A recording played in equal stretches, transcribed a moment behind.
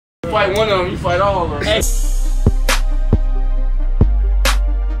fight one of them, you fight all of them. Hey.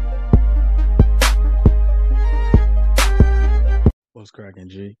 What's cracking,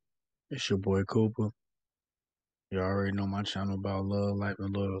 G? It's your boy Cooper. You already know my channel about love, life,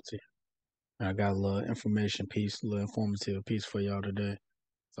 and loyalty. And I got a little information piece, a little informative piece for y'all today.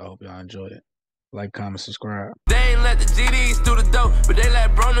 So I hope y'all enjoy it. Like, comment, subscribe. They ain't let the GDs through the door, but they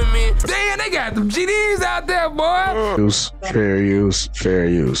let Broner in. Damn, they got them GDs out there, boy. Fair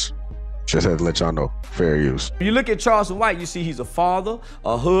use. Just had to let y'all know, fair use. When you look at Charleston White, you see he's a father,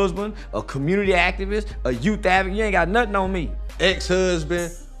 a husband, a community activist, a youth advocate. You ain't got nothing on me.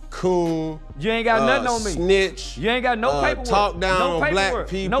 Ex-husband, coon. You ain't got nothing on me. Snitch. You ain't got no paperwork. Talk down on black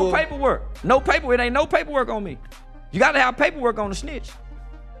people. No paperwork. No paperwork. It ain't no paperwork on me. You got to have paperwork on the snitch.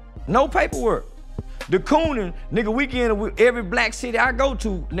 No paperwork. The cooning, nigga, weekend with every black city I go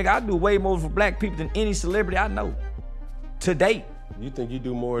to, nigga, I do way more for black people than any celebrity I know. To date. You think you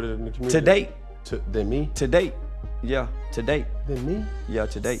do more than the community? To date. Than me? To date. Yeah, to date. Than me? Yeah,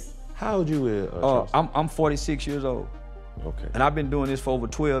 to date. How old you? I'm 46 years old. Okay. And I've been doing this for over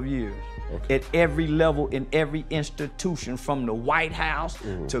 12 years. Okay. At every level, in every institution, from the White House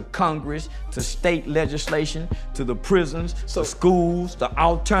to Congress, to state legislation, to the prisons, to schools, the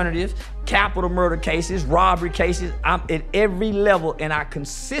alternatives, capital murder cases, robbery cases. I'm at every level, and I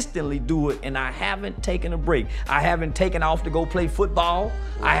consistently do it, and I haven't taken a break. I haven't taken off to go play football.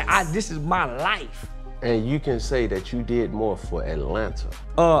 This is my life. And you can say that you did more for Atlanta.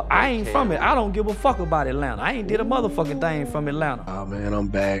 I ain't from it. I don't give a fuck about Atlanta. I ain't did a motherfucking thing from Atlanta. Oh man, I'm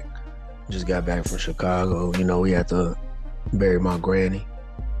back. Just got back from Chicago. You know, we had to bury my granny.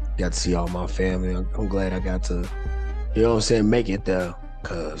 Got to see all my family. I'm glad I got to, you know what I'm saying, make it there.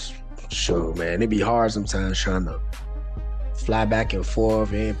 Cause sure, man, it be hard sometimes trying to fly back and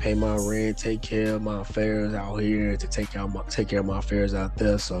forth and pay my rent, take care of my affairs out here, to take care of my affairs out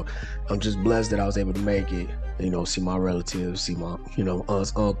there. So I'm just blessed that I was able to make it. You know, see my relatives, see my, you know,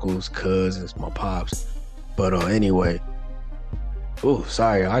 aunts, uncles, cousins, my pops. But anyway, oh,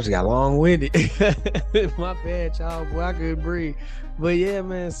 sorry, I just got long-winded. My bad, y'all, boy, I couldn't breathe. But yeah,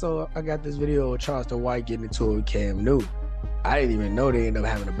 man, so I got this video of Charleston White getting into it with Cam Newton. I didn't even know they ended up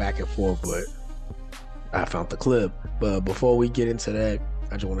having a back and forth, but I found the clip. But before we get into that,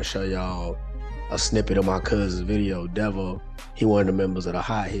 I just want to show y'all a snippet of my cousin's video, Devo. He one of the members of the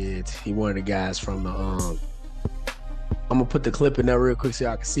Hotheads. He one of the guys from the, I'm gonna put the clip in there real quick so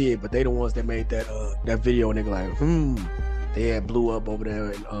y'all can see it, but they the ones that made that that video, and they like, they had blew up over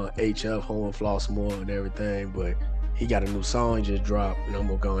there in HF, Home and Flossmore and everything, but he got a new song he just dropped, and I'm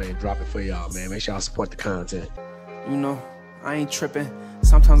gonna go ahead and drop it for y'all, man. Make sure y'all support the content. You know, I ain't tripping.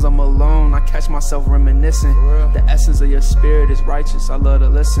 Sometimes I'm alone, I catch myself reminiscing. The essence of your spirit is righteous, I love to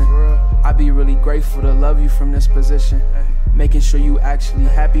listen. I be really grateful to love you from this position. Making sure you actually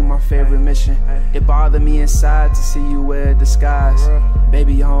happy, my favorite mission. It bothered me inside to see you wear a disguise.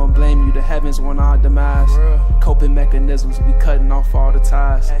 Baby, I don't blame you, the heavens want our demise. Coping mechanisms, we cutting off all the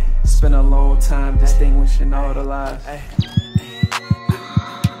ties. Spent a long time distinguishing all the lies.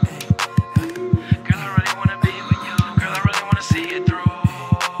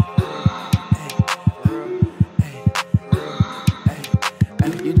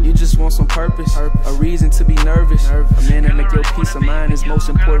 Want some purpose, a reason to be nervous. A man that make your peace of mind is most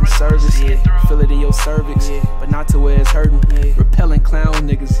important service. Feel it in your cervix, but not to where it's hurting. Repelling clown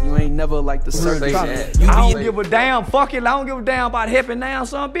niggas, you ain't never like the certain. I don't give a damn, fuck it, I don't give a damn about helping now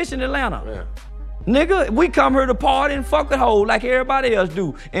some bitch in Atlanta. Nigga, we come here to party and fuck the hoe like everybody else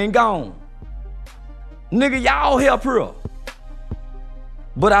do, and gone. Nigga, y'all help her.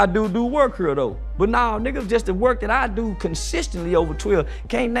 But I do work here though. But nah, nigga, just the work that I do consistently over 12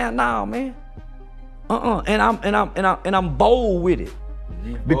 can't now, man. And I'm bold with it.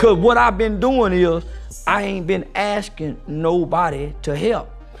 Because what I've been doing is I ain't been asking nobody to help.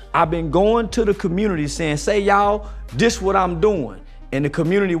 I've been going to the community saying, say y'all, this what I'm doing. And the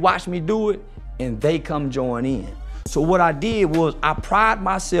community watch me do it and they come join in. So what I did was I pride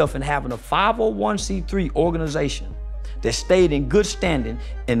myself in having a 501c3 organization that stayed in good standing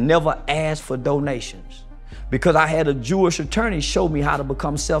and never asked for donations. Because I had a Jewish attorney show me how to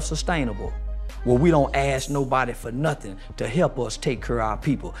become self-sustainable, where we don't ask nobody for nothing to help us take care of our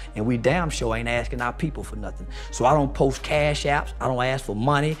people. And we damn sure ain't asking our people for nothing. So I don't post cash apps, I don't ask for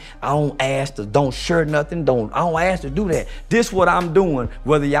money, I don't ask to don't share nothing, I don't ask to do that. This what I'm doing,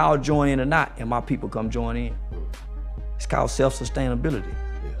 whether y'all join in or not, and my people come join in. It's called self-sustainability.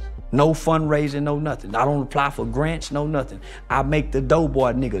 No fundraising, no nothing. I don't apply for grants, no nothing. I make the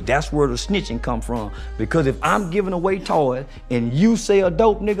doughboy nigga. That's where the snitching come from. Because if I'm giving away toys and you say a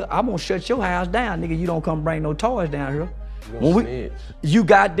dope nigga, I'm gonna shut your house down, nigga. You don't come bring no toys down here. You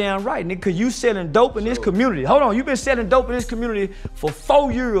goddamn right, nigga, cause you selling dope in this community. Hold on, you been selling dope in this community for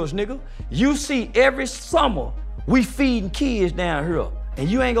 4 years, nigga. You see every summer we feeding kids down here, and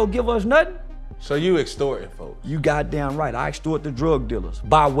you ain't gonna give us nothing? So you extorting folks? You goddamn right, I extort the drug dealers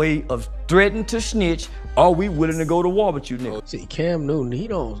by way of threatening to snitch, or we willing to go to war with you, nigga. See, Cam Newton, he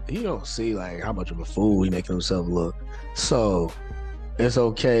don't see like how much of a fool he making himself look. So it's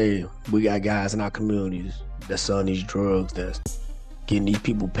okay, we got guys in our communities that's selling these drugs, that's getting these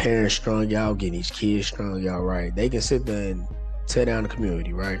people parents strung out, getting these kids strung out, right? They can sit there and tear down the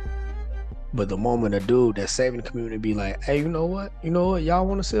community, right? But the moment a dude that's saving the community be like, hey, you know what? Y'all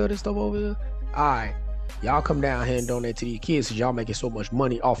want to sell this stuff over here? All right, y'all come down here and donate to these kids because y'all making so much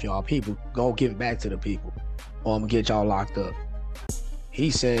money off y'all people. Go give it back to the people, or I'm gonna get y'all locked up.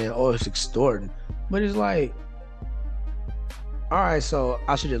 He's saying, oh, it's extorting. But it's like, all right, so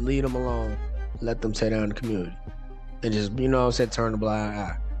I should just leave them alone, let them tear down the community, and just, you know what I'm saying, turn a blind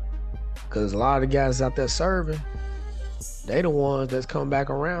eye. Because a lot of the guys out there serving, they the ones that's come back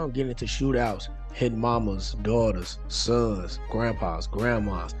around getting into shootouts, hitting mamas, daughters, sons, grandpas,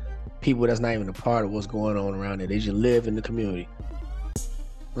 grandmas, people that's not even a part of what's going on around there. They just live in the community.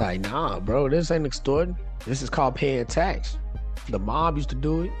 Like, nah, bro, this ain't extorting. This is called paying tax. The mob used to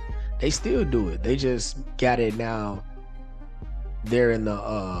do it. They still do it. They just got it now. They're in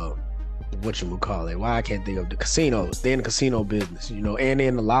the, whatchamacallit, why I can't think of the casinos. They're in the casino business, you know, and they're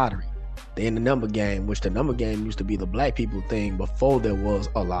in the lottery. They're in the number game, which the number game used to be the black people thing before there was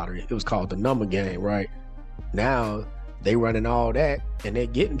a lottery. It was called the number game, right? Now, they running all that, and they're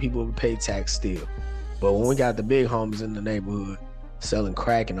getting people to pay tax still. But when we got the big homies in the neighborhood selling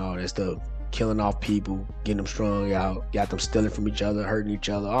crack and all that stuff, killing off people, getting them strung out, got them stealing from each other, hurting each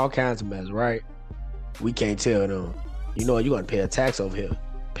other, all kinds of mess, right? We can't tell them, you know what, you're gonna pay a tax over here.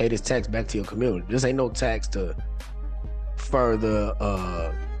 Pay this tax back to your community. This ain't no tax to further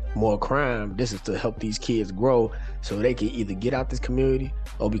more crime. This is to help these kids grow so they can either get out this community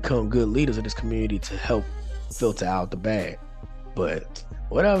or become good leaders of this community to help filter out the bad. But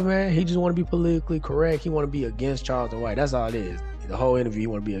whatever, man, he just want to be politically correct. He want to be against Charleston White. That's all it is. The whole interview, he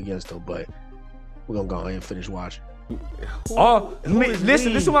want to be against him, but we're gonna go ahead and finish watching.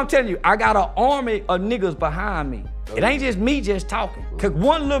 Listen to what I'm telling you. I got an army of niggas behind me. It ain't just me just talking. Cause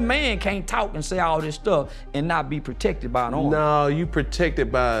one little man can't talk and say all this stuff and not be protected by an army. No, you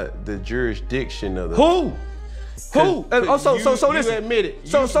protected by the jurisdiction of the... Who? So listen. You admit it.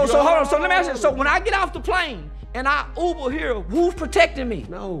 So hold on. So let me ask you. So when I get off the plane and I Uber here, who's protecting me?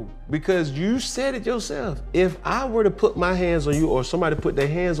 No, because you said it yourself. If I were to put my hands on you or somebody put their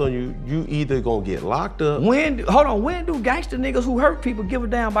hands on you, you either gonna get locked up. When do gangster niggas who hurt people give a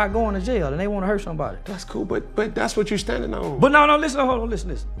damn about going to jail and they want to hurt somebody? That's cool, but that's what you're standing on. But no, listen, hold on.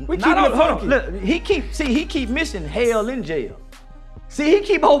 We keep it funky. Look, he keep missing hell in jail. See, he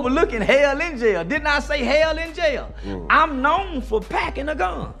keep overlooking hell in jail. Didn't I say hell in jail? I'm known for packing a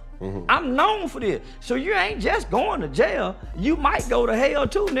gun. I'm known for this. So you ain't just going to jail. You might go to hell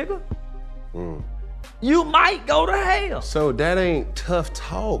too, nigga. You might go to hell. So that ain't tough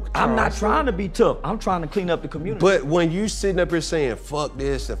talk, Charles. I'm not trying to be tough. I'm trying to clean up the community. But when you sitting up here saying, fuck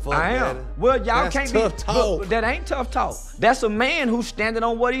this and fuck that. I am. Well, y'all can't be tough talk. But that ain't tough talk. That's a man who's standing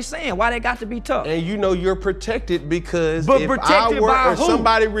on what he's saying. Why they got to be tough? And you know you're protected because but if protected I were, by if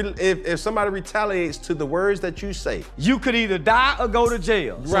who? if somebody retaliates to the words that you say, you could either die or go to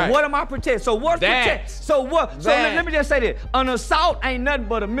jail. Right. So what am I protected? So what's protected? So what? So let me just say this. An assault ain't nothing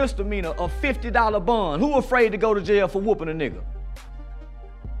but a misdemeanor, a $50 bond. Who afraid to go to jail for whooping a nigga?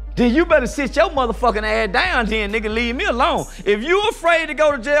 Then you better sit your motherfucking ass down then, nigga, leave me alone. If you afraid to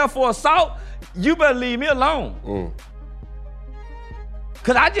go to jail for assault, you better leave me alone.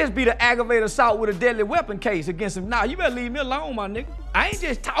 Cause I just be the aggravated assault with a deadly weapon case against him. Nah, you better leave me alone, my nigga. I ain't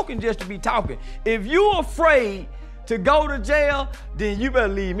just talking just to be talking. If you afraid to go to jail, then you better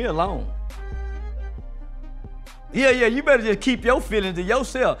leave me alone. Yeah, you better just keep your feelings to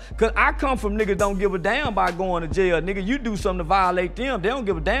yourself. Cause I come from niggas don't give a damn about going to jail. Nigga, you do something to violate them, they don't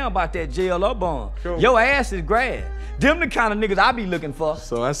give a damn about that jail or bond. Sure. Your ass is grass. Them the kind of niggas I be looking for.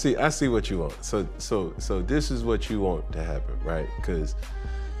 So I see what you want. So this is what you want to happen, right? Cause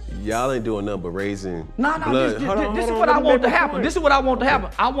y'all ain't doing nothing but raising blood. This is what I want to happen. This is what I want to happen.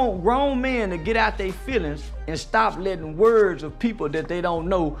 I want grown men to get out their feelings and stop letting words of people that they don't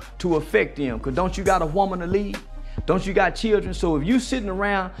know to affect them. Cause don't you got a woman to lead? Don't you got children? So if you sitting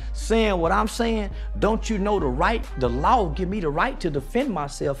around saying what I'm saying, don't you know the law give me the right to defend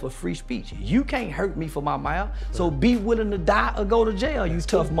myself for free speech. You can't hurt me for my mouth. So be willing to die or go to jail, you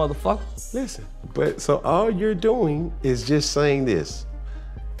tough motherfucker. Listen, but so all you're doing is just saying this.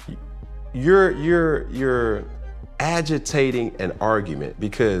 You're agitating an argument,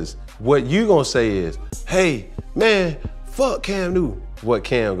 because what you gonna say is, hey, man, fuck Cam Newton. What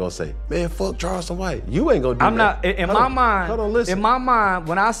Cam gonna say? Man, fuck Charleston White. You ain't gonna do that. I'm not, in my mind, hold on, listen. in my mind,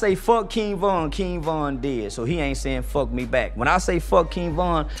 when I say fuck King Von dead, so he ain't saying fuck me back. When I say fuck King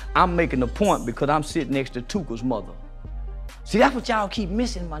Von, I'm making a point because I'm sitting next to Tuka's mother. See, that's what y'all keep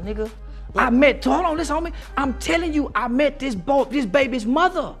missing, my nigga. I met, hold on, listen, homie. I'm telling you, I met this baby's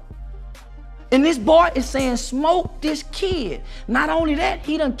mother. And this boy is saying, smoke this kid. Not only that,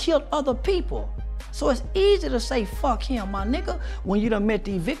 he done killed other people. So it's easy to say, fuck him, my nigga, when you done met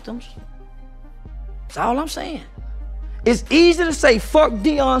these victims. That's all I'm saying. It's easy to say, fuck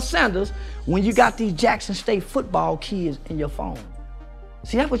Deion Sanders, when you got these Jackson State football kids in your phone.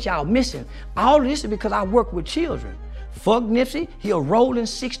 See, that's what y'all missing. All of this is because I work with children. Fuck Nipsey, he a rolling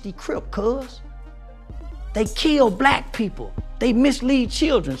 60 Crip, cuz. They kill black people. They mislead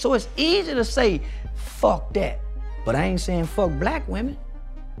children. So it's easy to say, fuck that. But I ain't saying fuck black women.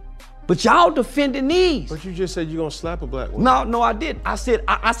 But y'all defending these. But you just said you gonna slap a black woman. No, I didn't. I said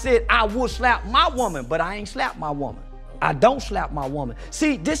I would slap my woman, but I ain't slap my woman. I don't slap my woman.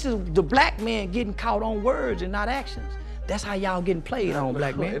 See, this is the black man getting caught on words and not actions. That's how y'all getting played on,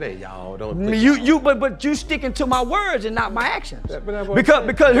 black man. It ain't y'all. Don't but you sticking to my words and not my actions.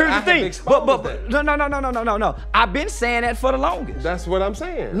 Because here's the thing. But no. I've been saying that for the longest. That's what I'm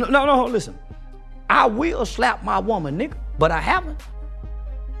saying. No, listen. I will slap my woman, nigga, but I haven't.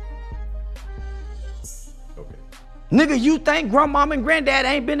 Okay. Nigga, you think grandmama and granddad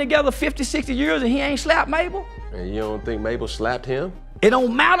ain't been together 50, 60 years and he ain't slapped Mabel? And you don't think Mabel slapped him? It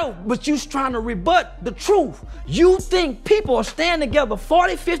don't matter, but you trying to rebut the truth. You think people are staying together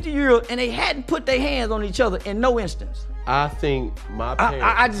 40, 50 years and they hadn't put their hands on each other in no instance. I think my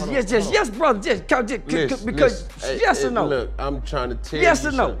parents... Yes, brother, because yes or no? Look, I'm trying to tell you. Yes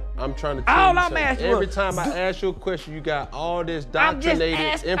or no? I'm trying to tell you. All I'm asking Every time I ask you a question, you got all this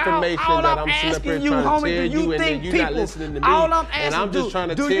doctrinated information that I'm sitting up here trying to tell you, and then you're not listening to me. All I'm and I'm just trying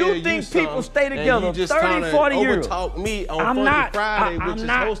to tell you, do you think people stay together 30, 40 years? Overtalk me on Funky Friday, which is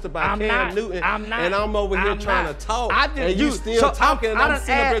hosted by Cam Newton, and I'm over here trying to talk, and you still talking, and I'm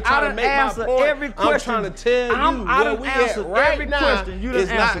sitting up here trying to make my point. I'm trying to tell you where we at right now is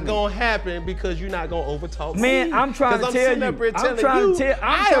not gonna happen because you're not gonna overtalk me. Man, I'm trying to tell you.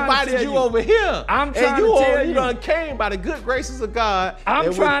 I invited you over here. I'm trying to tell you. You done came by the good graces of God.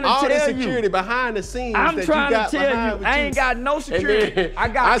 I'm trying to tell you. All the security behind the scenes I'm that trying you got to tell behind you. I ain't got no security. I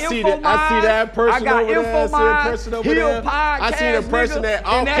got I see that person over there. I see that person over there. I see the person that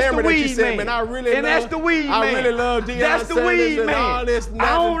off camera that you said, man, I really love. That's the weed man. I really love Deion Sanders and all this.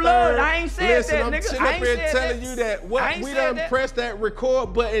 I don't love it. I ain't said that, nigga. I'm sitting up here telling you that we done pressed that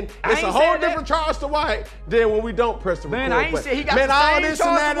record button. It's a whole different Charleston White than when we don't press the record button. Man, I ain't said he got the same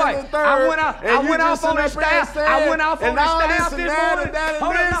Charleston White. I went off on the staff. I went off on the staff this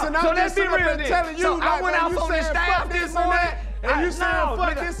morning. So let's be real then. So I went off on the staff this morning. And you saying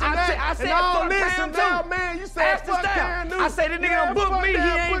fuck this and that, I said and all fuck this Cam and that, too. man, you said fuck Cam Newton. I say the nigga done booked me, he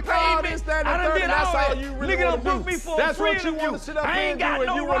ain't paid me. I done did all that. Nigga done booked me for a free interview. I ain't got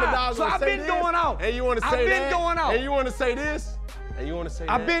no ride, so I've been going out. And you want to say that? I've been going out. And you want to say this? And you want to say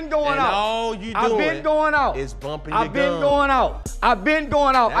that? I've been going out. And all you doing I've been going out. is bumping your I've been going out. I've been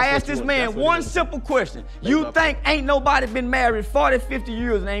going out. I asked this man one simple question. You think ain't nobody been married 40, 50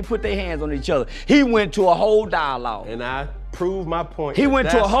 years and ain't put their hands on each other? He went to a whole dialogue. And I prove my point. He went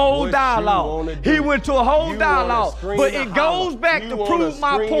to a whole dialogue. He went to a whole dialogue. But it goes back to prove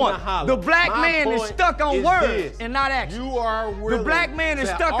my point. The black man is stuck on words and not action. You are willing. The black man is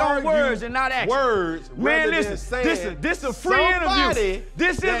stuck on words and not action. Words. Man, listen, this is a free interview.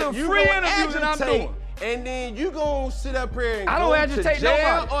 This is a free interview that I'm doing. And then you gonna sit up here and I don't go agitate to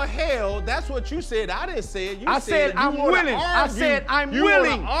jail nobody. or hell. That's what you said. I didn't say it. You I said I'm willing. I said I'm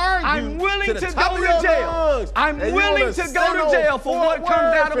willing. I'm willing to go to jail. I'm willing to go to jail for what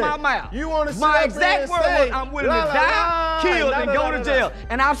comes out of my mouth. You want to my exact word was I'm willing to die, kill, and go to jail.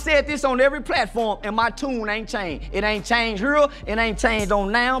 And I've said this on every platform, and my tune ain't changed. It ain't changed here. It ain't changed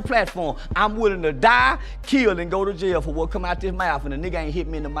on now platform. I'm willing to die, kill, and go to jail for what come out this mouth, and the nigga ain't hit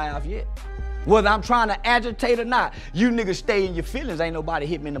me in the mouth yet. Whether I'm trying to agitate or not, you niggas stay in your feelings. Ain't nobody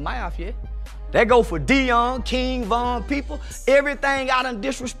hit me in the mouth yet. That go for Deion, King, Von, people. Everything I done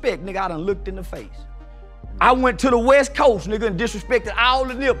disrespect, nigga, I done looked in the face. I went to the West Coast, nigga, and disrespected all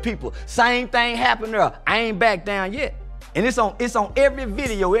the nip people. Same thing happened there. I ain't back down yet. And it's on every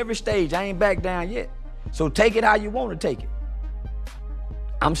video, every stage. I ain't back down yet. So take it how you want to take it.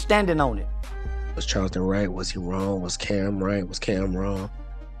 I'm standing on it. Was Charleston right? Was he wrong? Was Cam right? Was Cam wrong?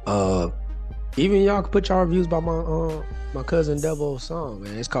 Even y'all can put y'all reviews by my cousin Devo's song,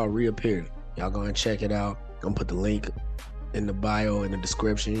 man. It's called Reappear. Y'all go and check it out. gonna put the link in the bio, in the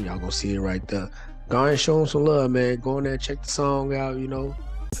description. Y'all gonna see it right there. Go ahead and show him some love, man. Go in there, check the song out, you know.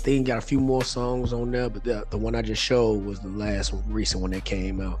 I think he got a few more songs on there, but the one I just showed was the last one, recent one that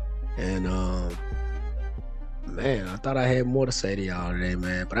came out. And man, I thought I had more to say to y'all today,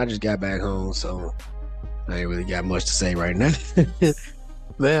 man, but I just got back home, so I ain't really got much to say right now.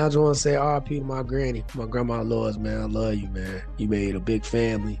 Man, I just want to say R.I.P. to my granny, my grandma Lois, man. I love you, man. You made a big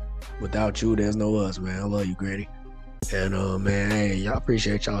family. Without you, there's no us, man. I love you, granny. And man, hey, y'all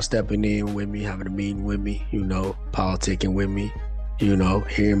appreciate y'all stepping in with me, having a meeting with me, you know, politicking with me, you know,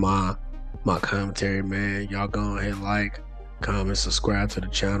 hearing my commentary, man. Y'all go ahead, like, comment, subscribe to the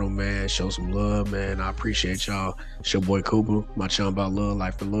channel, man. Show some love, man. I appreciate y'all. It's your boy Cooper, my channel about love,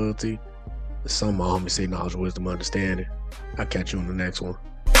 life, and loyalty. Some of my homies say knowledge, wisdom, understanding. I'll catch you on the next one.